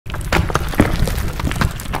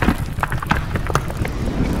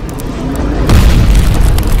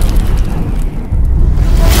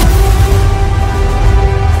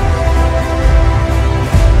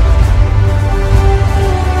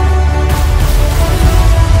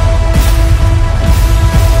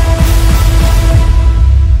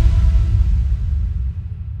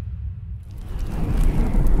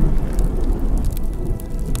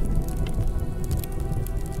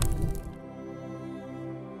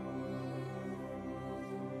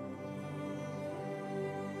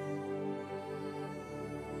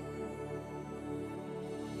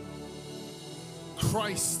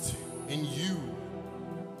Christ in you,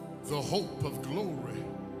 the hope of glory.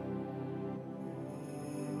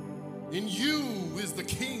 In you is the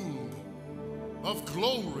King of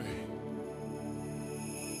glory.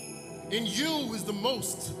 In you is the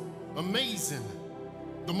most amazing,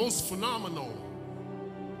 the most phenomenal,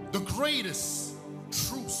 the greatest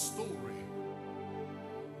true story.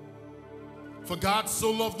 For God so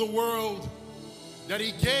loved the world that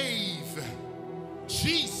he gave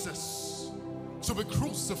Jesus to be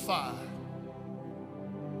crucified,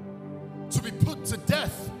 to be put to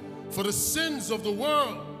death for the sins of the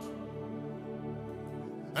world.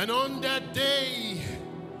 And on that day,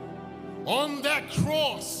 on that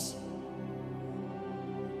cross,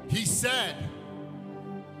 he said,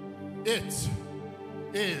 "It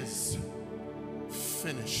is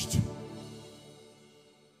finished."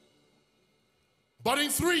 But in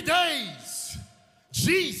 3 days,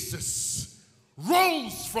 Jesus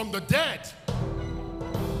rose from the dead.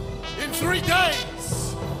 In 3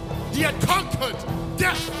 days, he had conquered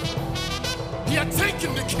death. He had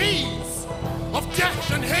taken the keys of death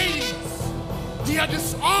and Hades. He had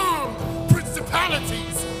disarmed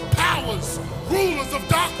principalities, powers, rulers of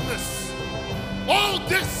darkness. All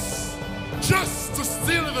this just to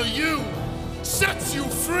deliver you, set you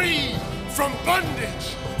free from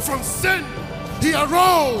bondage, from sin. He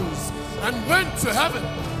arose and went to heaven,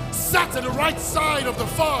 sat at the right side of the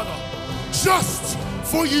Father, just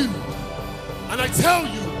for you. And I tell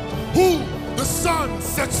you, who the Son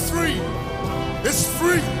sets free is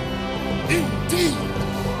free indeed.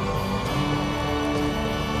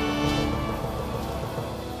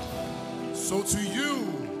 So to you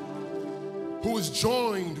who is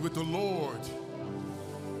joined with the Lord,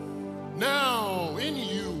 now in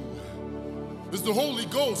you is the Holy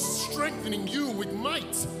Ghost strengthening you with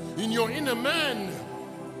might in your inner man.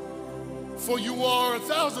 For you are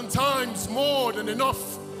 1,000 times more than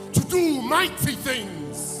enough to do mighty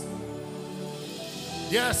things.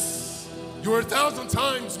 Yes, you are 1,000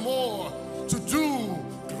 times more to do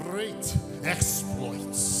great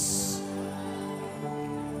exploits.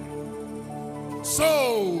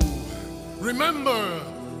 So, remember,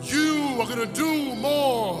 you are going to do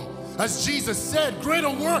more. As Jesus said, greater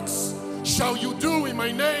works shall you do in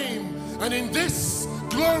my name, and in this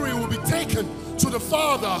glory will be taken to the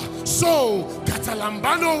Father. So,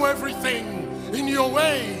 katalambano everything in your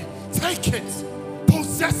way. Take it,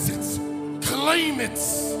 possess it, claim it.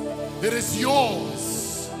 It is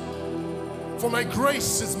yours. For my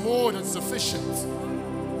grace is more than sufficient.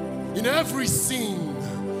 In every scene,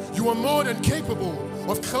 you are more than capable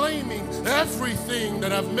of claiming everything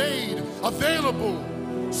that I've made available.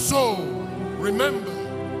 So, remember,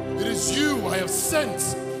 it is you I have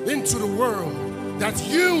sent into the world, that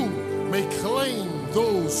you may claim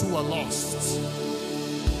those who are lost.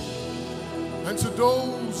 And to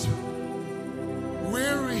those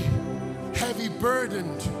weary, heavy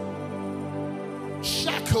burdened,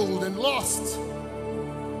 shackled and lost,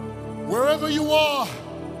 wherever you are,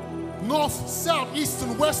 north, south, east,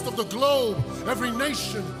 and west of the globe, every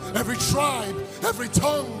nation, every tribe, every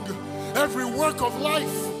tongue, every work of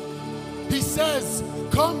life, he says,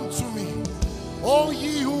 come to me, all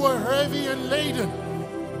ye who are heavy and laden,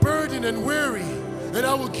 burdened and weary, and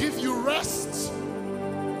I will give you rest.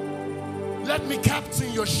 Let me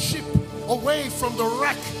captain your ship away from the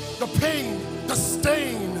wreck, the pain, the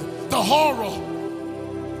stain, the horror,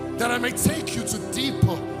 that I may take you to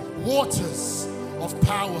deeper waters of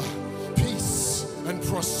power, peace, and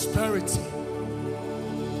prosperity.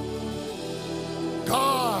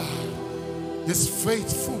 God is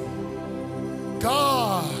faithful.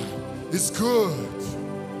 God is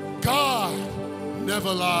good. God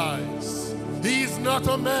never lies. He is not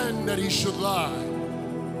a man that he should lie.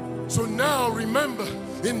 So now remember,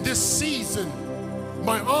 in this season,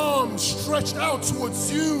 my arm stretched out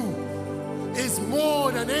towards you is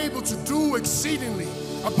more than able to do exceedingly,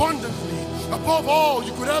 abundantly, above all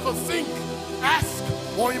you could ever think, ask,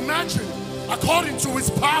 or imagine, according to his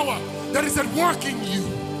power that is at work in you.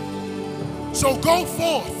 So go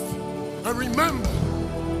forth and remember,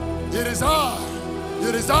 it is I,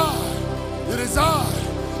 it is I, it is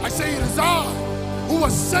I say it is I who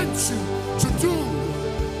has sent you to do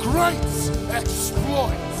great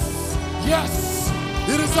exploits. Yes,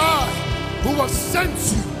 it is I who has sent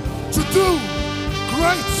you to do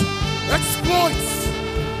great exploits.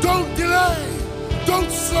 Don't delay,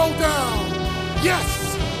 don't slow down.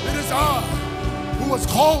 Yes, it is I who has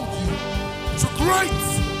called you to great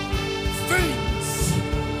things.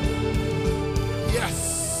 Yes.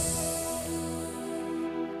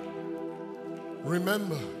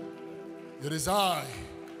 Remember, it is I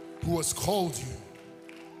who has called you.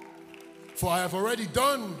 For I have already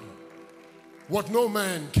done what no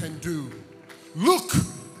man can do. Look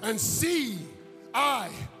and see, I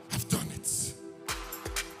have done it.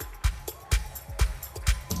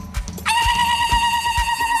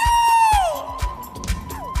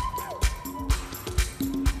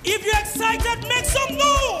 If you're excited, make some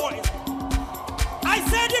noise. I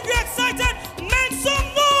said if you're excited, make some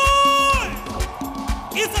noise.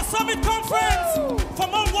 It's a summit conference from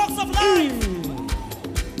all walks of life.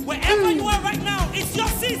 Wherever you are right now, it's your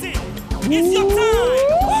season. It's your time.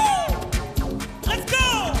 Let's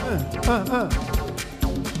go.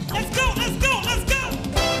 Let's go, let's go, let's go.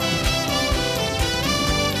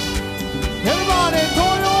 Everybody,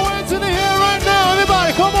 throw your hands in the air right now.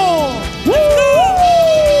 Everybody, come on. Let's go.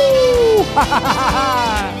 Woo!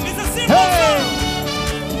 It's a simple song.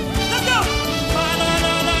 Let's go.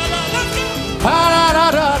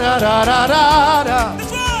 Pa-da-da-da-da-da-da-da.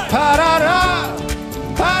 That's right. Pa-da-da.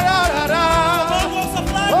 Pa-da-da-da. All walks of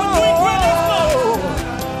life, we're doing great exploits.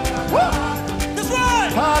 That's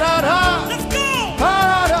right. Pa-da-da. Let's go.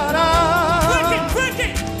 Pa-da-da-da. Break it, break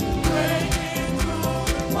it.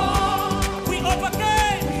 We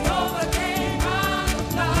overcame.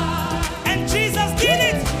 And Jesus did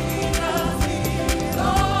it.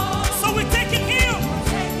 So we're taking him.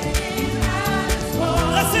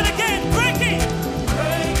 Let's say it again. Break it.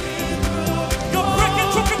 You're breaking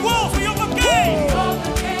through the walls. We overcame.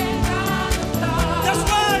 That's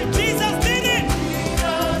right. Jesus did it.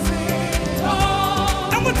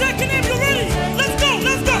 And we're taking him. You ready? Let's go.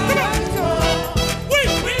 Let's go. Come on. We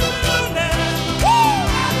will now. Woo!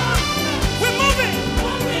 We're moving.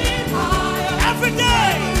 Every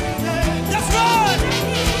day. That's right.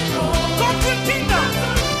 Conquering kingdom.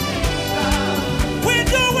 We're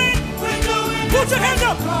doing. Put your hands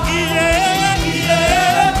up. Yeah,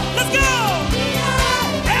 yeah. Let's go.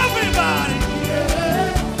 Everybody.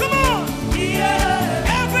 Come on.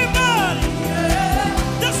 Everybody.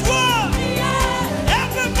 That's right.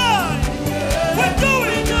 Everybody. We're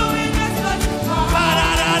doing.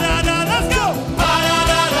 Pa-da-da-da-da. Let's go.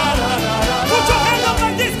 Pa-da-da-da-da. Put your hands up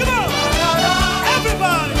like this. Come on.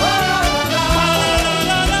 Everybody.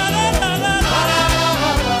 Pa-da-da-da-da-da-da-da.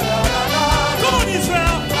 Come on,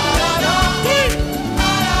 Israel. Three.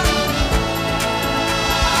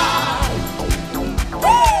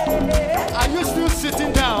 Are you still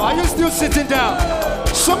sitting down? Are you still sitting down?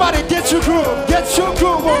 Somebody get your groove. Get your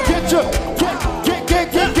groove on. Get your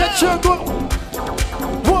groove.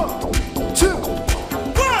 1, 2.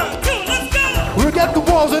 1, 2, let's go. We get the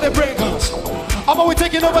walls and the breakers. But we're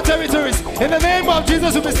taking over territories. In the name of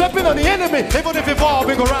Jesus, we'll be stepping on the enemy. Even if we fall,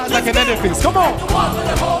 we go rise like an edifice. Come on.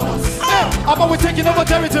 But we're taking over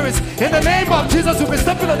territories. In the name of Jesus, we'll be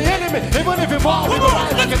stepping on the enemy. Even if we fall, we go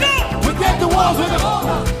rise like an edifice. We get the walls with the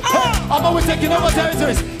but we're taking over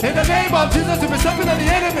territories. In the name of Jesus, we'll be stepping on the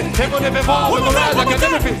enemy. Even if we fall, we go rise like an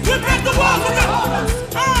edifice. We break the walls with the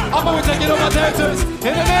But we're taking over territories.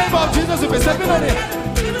 In the name of Jesus, we'll be stepping on the enemy.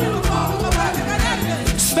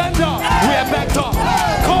 Stand up, we are back up.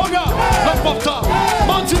 Kaura, not popped up.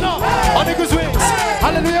 Mountain up, on eagle's wings.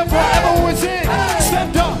 Hallelujah, forever we sing.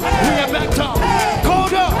 Stand up, we are back up.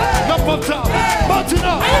 Kaura, not popped up. Mountain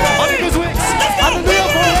up, on eagle's wings. Hallelujah,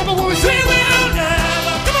 forever we sing.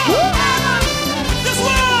 This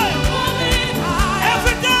way,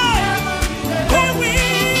 every day, we will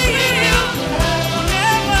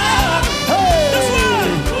never. This way,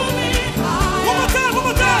 one more time.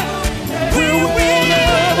 We will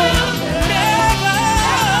never.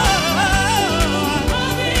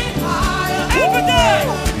 Every day,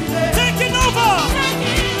 taking over,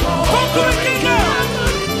 conquering kingdom.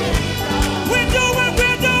 We're doing.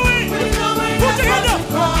 Put your hand up.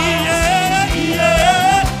 Yeah,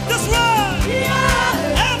 yeah. That's right.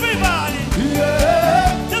 Everybody.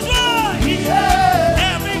 That's right.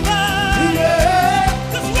 Everybody.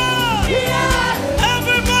 That's right.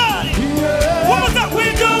 Everybody. One more time.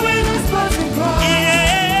 We're doing.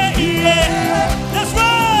 Yeah, yeah. That's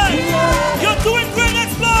right. You're doing great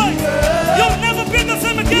exploits. You'll never be the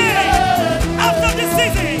same again after this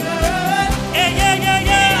season.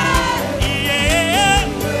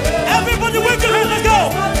 Yeah. Everybody wave your hands. Let's go.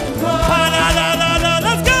 Pa-da-da-da-da.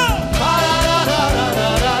 Let's go.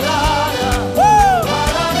 Woo.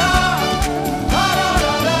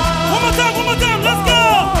 One more time. Let's go.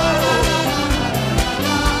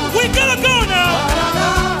 We gotta go now.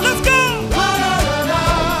 Let's go.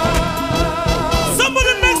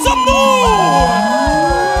 Somebody make some noise.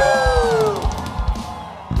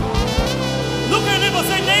 Look at him and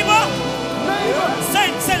say neighbor. Say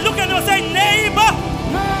look at him and say neighbor.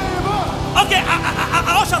 Okay,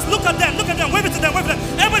 I ushers, look at them, wave it to them.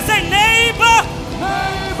 Everybody say neighbor.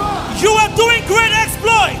 You are doing great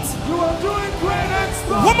exploits. You are doing great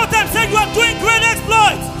exploits. One more time, say you are doing great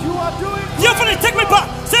exploits. You are doing great Theophany, take me back.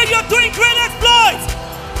 Say you are doing great exploits.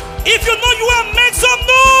 If you know you are, make some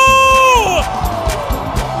noise.